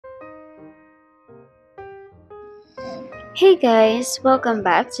Hey guys, welcome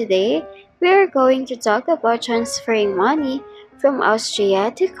back. Today we are going to talk about transferring money from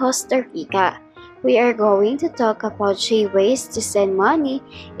Austria to Costa Rica. We are going to talk about 3 ways to send money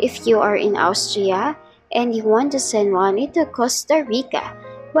if you are in Austria and you want to send money to Costa Rica.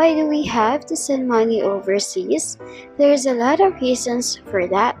 Why do we have to send money overseas? There's a lot of reasons for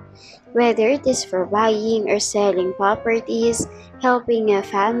that. Whether it is for buying or selling properties, helping a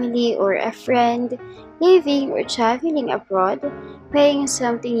family or a friend, living or traveling abroad, paying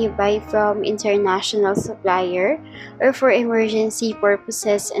something you buy from international supplier, or for emergency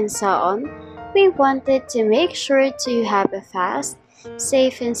purposes and so on, we wanted to make sure to have a fast,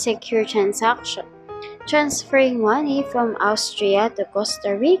 safe and secure transaction. Transferring money from Austria to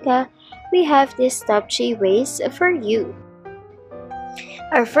Costa Rica, we have these top 3 ways for you.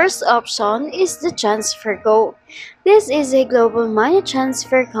 Our first option is the TransferGo. This is a global money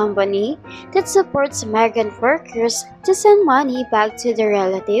transfer company that supports migrant workers to send money back to their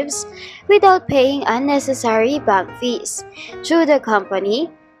relatives without paying unnecessary bank fees. Through the company,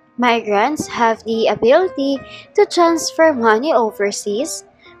 migrants have the ability to transfer money overseas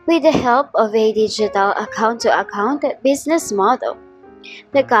with the help of a digital account-to-account business model.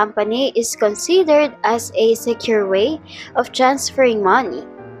 The company is considered as a secure way of transferring money.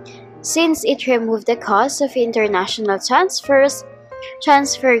 Since it removed the cost of international transfers,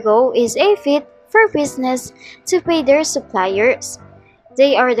 TransferGo is a fit for business to pay their suppliers.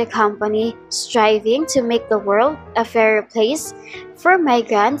 They are the company striving to make the world a fairer place for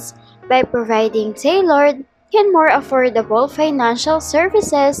migrants by providing tailored and more affordable financial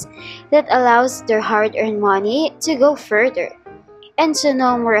services that allows their hard-earned money to go further. And to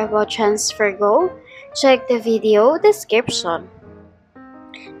know more about TransferGo, check the video description.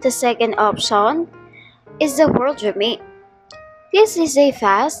 The second option is the World Remit. This is a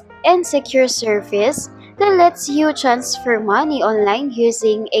fast and secure service that lets you transfer money online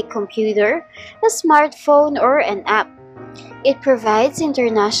using a computer, a smartphone, or an app. It provides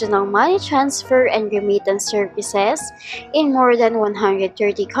international money transfer and remittance services in more than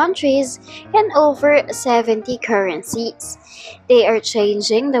 130 countries and over 70 currencies. They are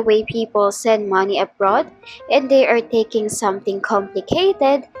changing the way people send money abroad, and they are taking something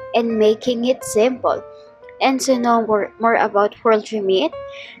complicated and making it simple. And to know more about World Remit,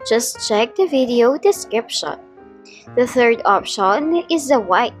 just check the video description. The third option is the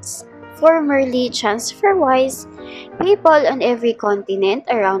Wise. Formerly TransferWise, people on every continent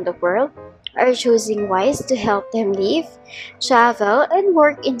around the world are choosing Wise to help them live, travel, and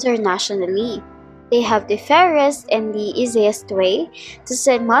work internationally. They have the fairest and the easiest way to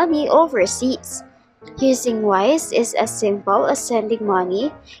send money overseas. Using Wise is as simple as sending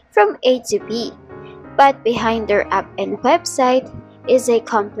money from A to B, but behind their app and website is a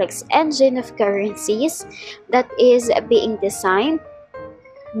complex engine of currencies that is being designed,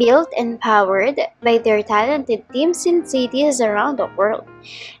 built and powered by their talented teams in cities around the world.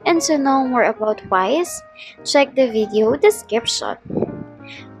 And to know more about Wise, check the video description.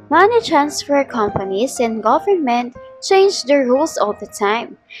 Money transfer companies and government change the rules all the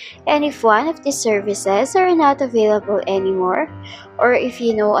time. And if one of these services are not available anymore, or if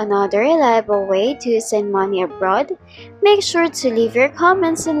you know another reliable way to send money abroad, make sure to leave your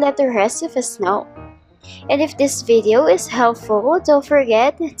comments and let the rest of us know. And if this video is helpful, don't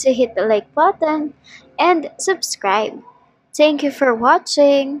forget to hit the like button and subscribe. Thank you for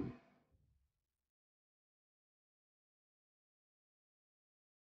watching.